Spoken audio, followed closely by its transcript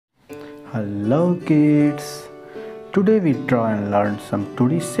Hello kids, today we draw and learn some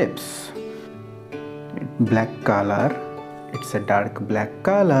 2D shapes. Black color, it's a dark black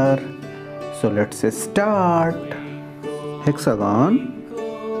color. So let's start. Hexagon,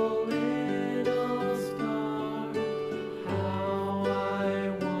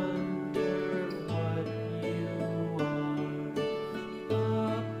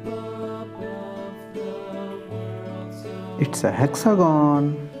 it's a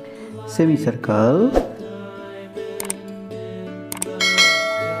hexagon. Semicircle,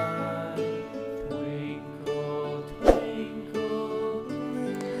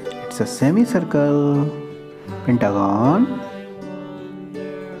 it's a semicircle. Pentagon,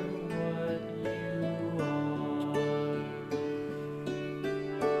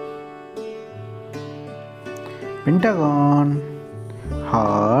 pentagon.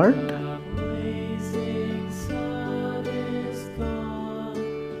 Heart,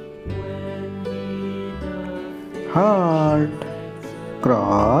 heart.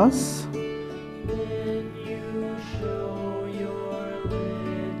 Cross,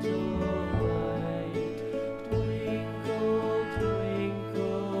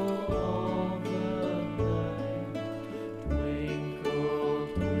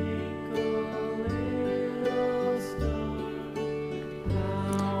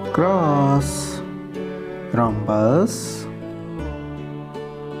 cross. Rhombus,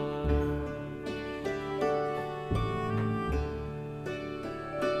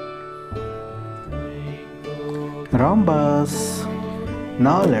 rhombus.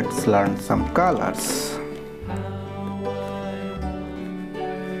 Now let's learn some colors.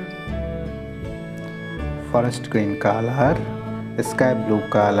 Forest green color, sky blue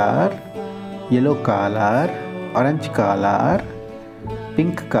color, yellow color, orange color,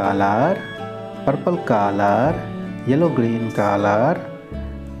 pink color, purple color, yellow green color,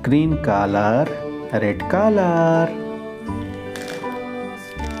 green color, red color.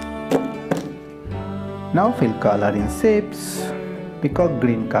 Now fill color in shapes. Peacock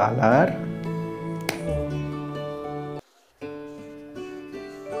green color,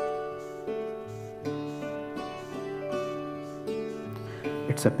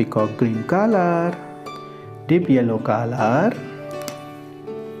 it's a peacock green color. Deep yellow color,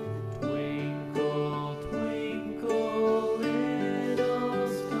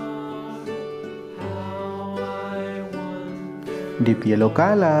 deep yellow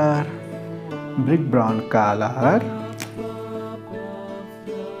color. Brick brown color,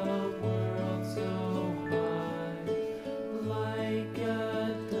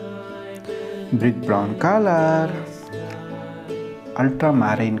 brick brown color.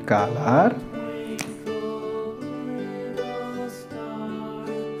 Ultramarine color,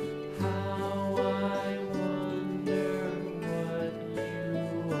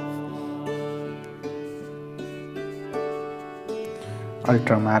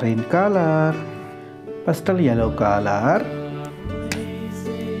 ultramarine color. Pastel yellow color,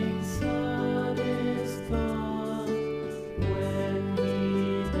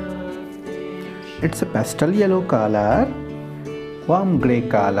 it's a pastel yellow color. Warm grey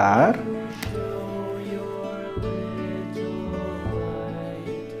color,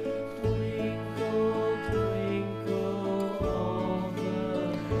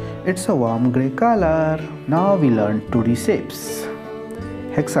 it's a warm grey color. Now we learn 2D shapes.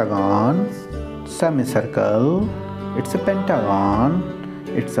 Hexagon, semicircle, it's a pentagon,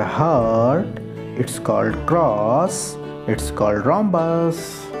 it's a heart, it's called cross, it's called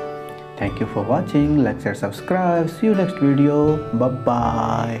rhombus. Thank you for watching. Like, share, subscribe. See you next video. Bye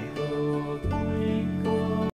bye.